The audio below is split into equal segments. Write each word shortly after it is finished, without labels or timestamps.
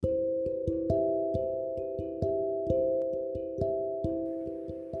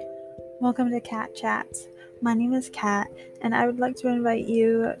Welcome to Cat Chats. My name is Kat, and I would like to invite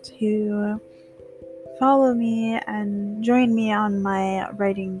you to follow me and join me on my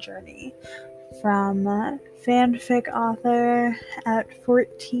writing journey. From fanfic author at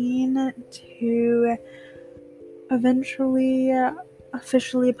 14 to eventually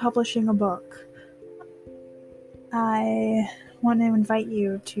officially publishing a book. I want to invite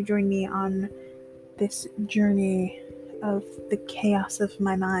you to join me on this journey of the chaos of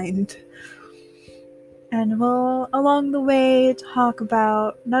my mind. And we'll, along the way, talk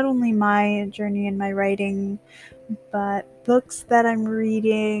about not only my journey in my writing, but books that I'm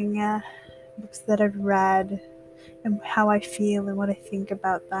reading, books that I've read, and how I feel and what I think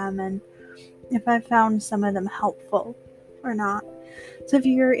about them, and if I found some of them helpful or not. So if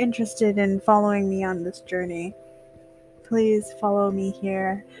you're interested in following me on this journey, please follow me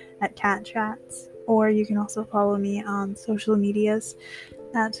here at Cat Chats, or you can also follow me on social medias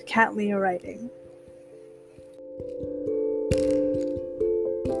at Cat Leo Writing.